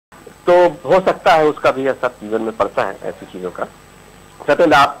तो हो सकता है उसका भी असर जीवन में पड़ता है ऐसी चीजों का।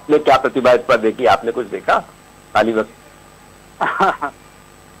 सत्येंद्र, आपने क्या प्रतिभा इस पर देखी? आपने कुछ देखा खाली वक्त?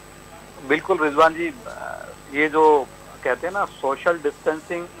 बिल्कुल रिजवान जी, ये जो कहते हैं ना सोशल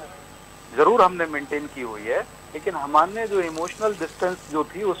डिस्टेंसिंग जरूर हमने मेंटेन की हुई है, लेकिन हमने जो इमोशनल डिस्टेंस जो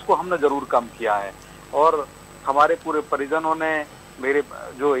थी उसको हमने जरूर कम किया है। और हमारे पूरे परिजनों ने मेरे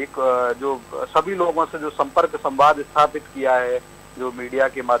जो सभी लोगों से जो संपर्क संवाद स्थापित किया है, जो मीडिया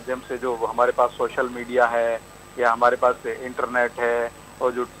के माध्यम से, जो हमारे पास सोशल मीडिया है या हमारे पास इंटरनेट है,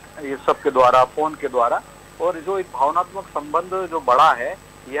 और जो ये सब के द्वारा, फोन के द्वारा, और जो एक भावनात्मक संबंध जो बढ़ा है,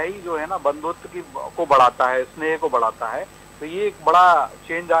 यही जो है ना बंधुत्व को बढ़ाता है, स्नेह को बढ़ाता है। तो ये एक बड़ा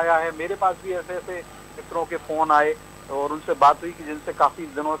चेंज आया है। मेरे पास भी ऐसे ऐसे मित्रों के फोन आए और उनसे बात हुई कि जिनसे काफी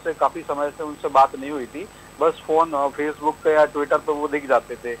दिनों से, काफी समय से उनसे बात नहीं हुई थी, बस फोन फेसबुक पे या ट्विटर पे वो दिख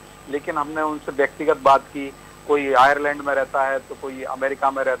जाते थे, लेकिन हमने उनसे व्यक्तिगत बात की। कोई आयरलैंड में रहता है, तो कोई अमेरिका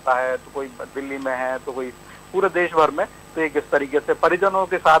में रहता है, तो कोई दिल्ली में है, तो कोई पूरे देश भर में। तो एक इस तरीके से परिजनों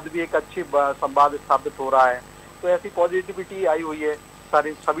के साथ भी एक अच्छी संवाद स्थापित हो रहा है। तो ऐसी पॉजिटिविटी आई हुई है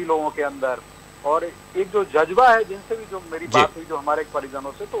सभी लोगों के अंदर। और एक जो जज्बा है, जिनसे भी जो मेरी बात हुई जो हमारे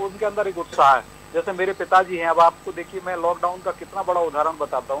परिजनों से, तो उनके अंदर एक उत्साह है। जैसे मेरे पिताजी हैं, अब आपको देखिए, मैं लॉकडाउन का कितना बड़ा उदाहरण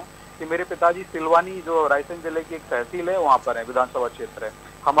बताता हूँ कि मेरे पिताजी सिलवानी, जो रायसेन जिले की एक तहसील है, वहाँ पर है, विधानसभा क्षेत्र है,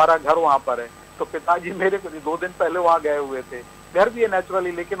 हमारा घर वहाँ पर है। तो पिताजी मेरे 2 दिन पहले वहाँ गए हुए थे, घर भी है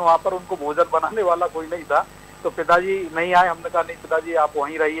नेचुरली, लेकिन वहाँ पर उनको भोजन बनाने वाला कोई नहीं था, तो पिताजी नहीं आए। हमने कहा नहीं पिताजी आप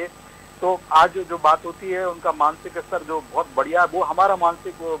वहीं रहिए। तो आज जो बात होती है, उनका मानसिक स्तर जो बहुत बढ़िया है, वो हमारा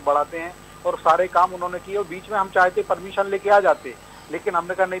मानसिक बढ़ाते हैं, और सारे काम उन्होंने किए। और बीच में हम चाहते परमिशन लेके आ जाते, लेकिन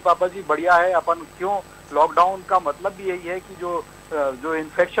हमने कहा नहीं पापा जी बढ़िया है, अपन क्यों, लॉकडाउन का मतलब भी यही है कि जो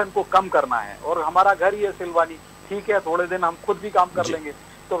इन्फेक्शन को कम करना है, और हमारा घर ही है सिलवानी, ठीक है थोड़े दिन हम खुद भी काम कर लेंगे।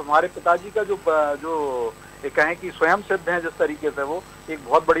 तो हमारे पिताजी का जो कहें कि स्वयं सिद्ध है जिस तरीके से, वो एक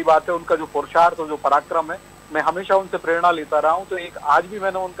बहुत बड़ी बात है। उनका जो पुरुषार्थ और जो पराक्रम है, मैं हमेशा उनसे प्रेरणा लेता रहा हूँ। तो एक आज भी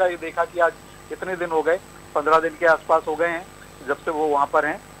मैंने उनका ये देखा कि आज कितने दिन हो गए, 15 दिन के आसपास हो गए हैं जब से वो वहाँ पर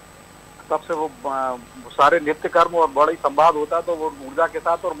हैं, तब से वो सारे नित्य कर्म और बड़ा ही संवाद होता है, तो वो ऊर्जा के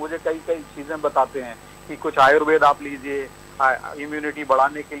साथ, और मुझे कई कई चीजें बताते हैं कि कुछ आयुर्वेद आप लीजिए इम्यूनिटी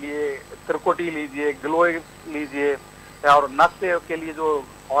बढ़ाने के लिए, त्रिकुटी लीजिए, ग्लो लीजिए, और नस्य के लिए जो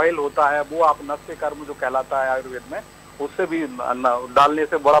ऑयल होता है वो आप नस्य कर्म जो कहलाता है आयुर्वेद में, उससे भी डालने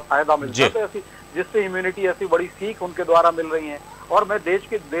से बड़ा फायदा मिलता है। तो ऐसी जिससे इम्यूनिटी, ऐसी बड़ी सीख उनके द्वारा मिल रही है। और मैं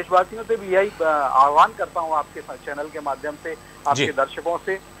देशवासियों से भी यही आह्वान करता हूँ आपके चैनल के माध्यम से, आपके दर्शकों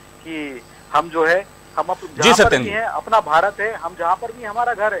से, कि हम जो है, हम जहाँ पर भी हैं, अपना भारत है, हम जहाँ पर भी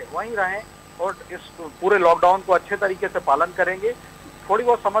हमारा घर है वहीं रहें, और इस पूरे लॉकडाउन को अच्छे तरीके से पालन करेंगे। थोड़ी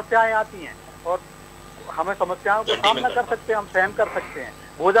बहुत समस्याएं आती हैं, और हमें समस्याओं का सामना कर सकते हैं, हम सहन कर सकते हैं।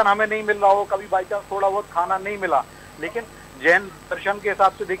 भोजन हमें नहीं मिल रहा हो, कभी बाई चांस थोड़ा बहुत खाना नहीं मिला, लेकिन जैन दर्शन के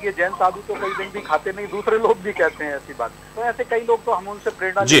हिसाब से देखिए, जैन साधु तो कई दिन भी खाते नहीं, दूसरे लोग भी कहते हैं ऐसी बात। तो ऐसे कई लोग, तो हम उनसे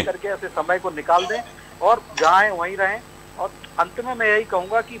प्रेरणा लेकर के ऐसे समय को निकाल दें और जहाँ वहीं रहें। और अंत में मैं यही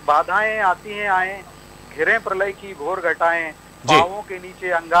कहूंगा कि बाधाएं आती हैं आए, घिरे प्रलय की घोर घटाएं, पांवों के नीचे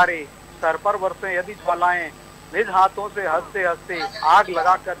अंगारे, सर पर बरसे यदि ज्वालाएं, निज हाथों से हंसते हंसते आग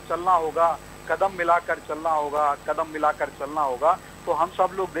लगाकर चलना होगा, कदम मिलाकर चलना होगा, कदम मिलाकर चलना होगा। तो हम सब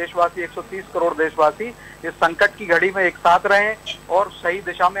लोग देशवासी, 130 करोड़ देशवासी, इस संकट की घड़ी में एक साथ रहें और सही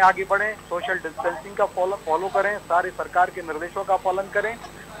दिशा में आगे बढ़ें, सोशल डिस्टेंसिंग का फॉलो करें, सारे सरकार के निर्देशों का पालन करें,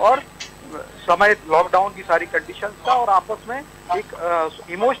 और समय लॉकडाउन की सारी कंडीशंस का, और आपस में एक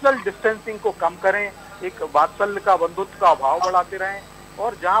इमोशनल डिस्टेंसिंग को कम करें, एक वात्सल्य का, बंधुत्व का भाव बढ़ाते रहें।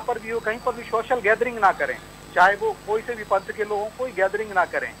 और जहाँ पर भी हो, कहीं पर भी सोशल गैदरिंग ना करें, चाहे वो कोई से भी पंथ के लोगों, कोई गैदरिंग ना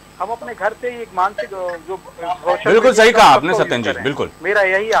करें। हम अपने घर से ही एक मानसिक जो बिल्कुल सही कहा आपने सत्येंद्र जी, बिल्कुल मेरा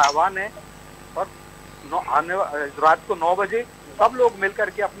यही आह्वान है। और रात को 9 बजे सब लोग मिलकर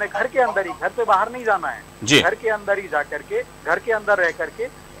के अपने घर के अंदर ही, घर से बाहर नहीं जाना है, घर के अंदर ही जा करके, घर के अंदर रह करके,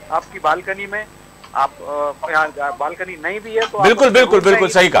 आपकी बालकनी में, आप बालकनी नहीं भी है तो बिल्कुल बिल्कुल बिल्कुल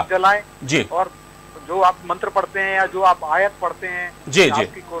सही कहा जलाएं जी। और जो आप मंत्र पढ़ते हैं या जो आप आयत पढ़ते हैं, जी जी,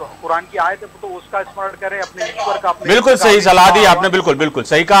 आपकी कुरान की आयत है, तो उसका स्मरण करें, अपने ईश्वर का, अपने बिल्कुल सही सलाह दी आपने, बिल्कुल बिल्कुल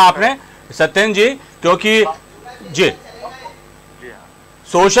सही कहा आपने सत्येंद्र जी। क्योंकि जी,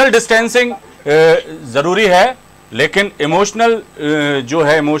 सोशल डिस्टेंसिंग जरूरी है, लेकिन इमोशनल जो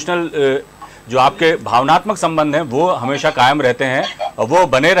है, इमोशनल जो आपके भावनात्मक संबंध हैं वो हमेशा कायम रहते हैं, और वो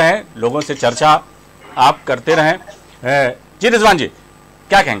बने रहें, लोगों से चर्चा आप करते रहें। जी रिजवान जी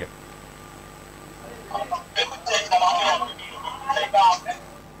क्या कहेंगे?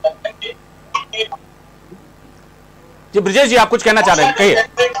 जी ब्रिजेश जी आप कुछ कहना चाह रहे हैं, कहिए।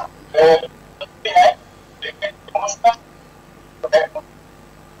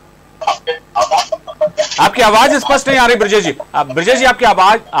 आप आपकी आवाज स्पष्ट नहीं आ रही ब्रजेश जी। ब्रजेश जी आपकी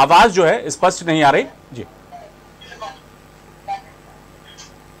आवाज जो है स्पष्ट नहीं आ रही जी।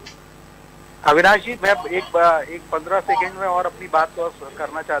 अविनाश जी, मैं एक 15 सेकंड में और अपनी बात को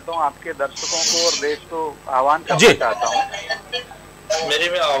करना चाहता हूँ, आपके दर्शकों को और देश को आह्वान करना चाहता हूँ। मेरे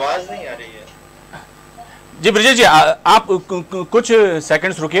में आवाज नहीं आ रही है जी। ब्रजेश जी आप कुछ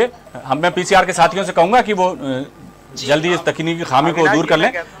सेकंड्स रुकिए, मैं पीसीआर के साथियों से कहूंगा कि वो जल्दी इस तकनीकी खामी को दूर कर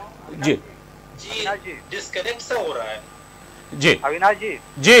लें। जी जी डिस्कनेक्ट सा हो रहा है जी। अविनाश जी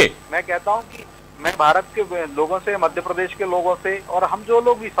जी मैं कहता हूँ कि मैं भारत के लोगों से, मध्य प्रदेश के लोगों से, और हम जो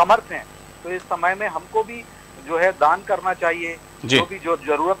लोग भी समर्थ हैं, तो इस समय में हमको भी जो है दान करना चाहिए। जो भी जो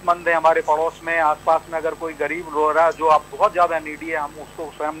जरूरतमंद है हमारे पड़ोस में, आसपास में, अगर कोई गरीब रो रहा है जो आप बहुत ज्यादा नीडी है, हम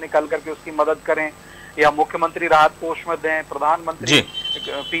उसको स्वयं निकल करके उसकी मदद करें, या मुख्यमंत्री राहत कोष में दें, प्रधानमंत्री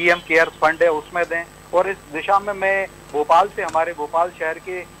पीएम केयर्स फंड है उसमें दें। और इस दिशा में मैं भोपाल से, हमारे भोपाल शहर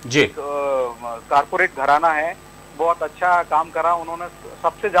के कारपोरेट घराना है, बहुत अच्छा काम करा उन्होंने।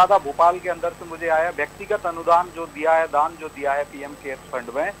 सबसे ज्यादा भोपाल के अंदर से मुझे आया व्यक्तिगत अनुदान जो दिया है, दान जो दिया है पीएम केयर्स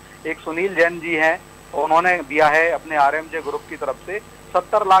फंड में, एक सुनील जैन जी हैं, उन्होंने दिया है अपने आरएमजे ग्रुप की तरफ से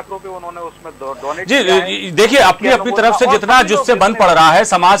 70 लाख रुपए उन्होंने उसमें डोनेट किया है। देखिए अपनी तरफ से जितना जिससे बन पड़ रहा है,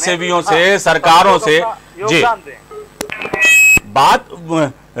 समाज सेवियों से, सरकारों से जी बात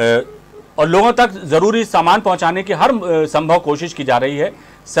और लोगों तक जरूरी सामान पहुंचाने की हर संभव कोशिश की जा रही है।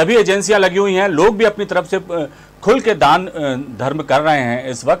 सभी एजेंसियां लगी हुई हैं, लोग भी अपनी तरफ से खुल के दान धर्म कर रहे हैं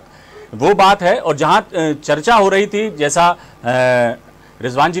इस वक्त, वो बात है। और जहां चर्चा हो रही थी, जैसा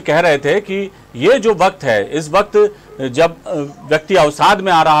रिजवान जी कह रहे थे कि ये जो वक्त है, इस वक्त जब व्यक्ति अवसाद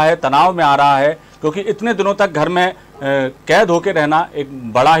में आ रहा है, तनाव में आ रहा है, क्योंकि इतने दिनों तक घर में कैद होकर रहना एक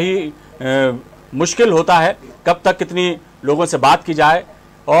बड़ा ही मुश्किल होता है। कब तक कितनी लोगों से बात की जाए,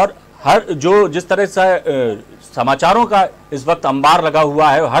 और हर जिस तरह से समाचारों का इस वक्त अंबार लगा हुआ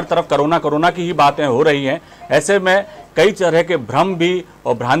है, हर तरफ कोरोना की ही बातें हो रही हैं। ऐसे में कई तरह के भ्रम भी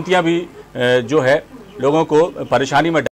और भ्रांतियां भी जो है लोगों को परेशानी में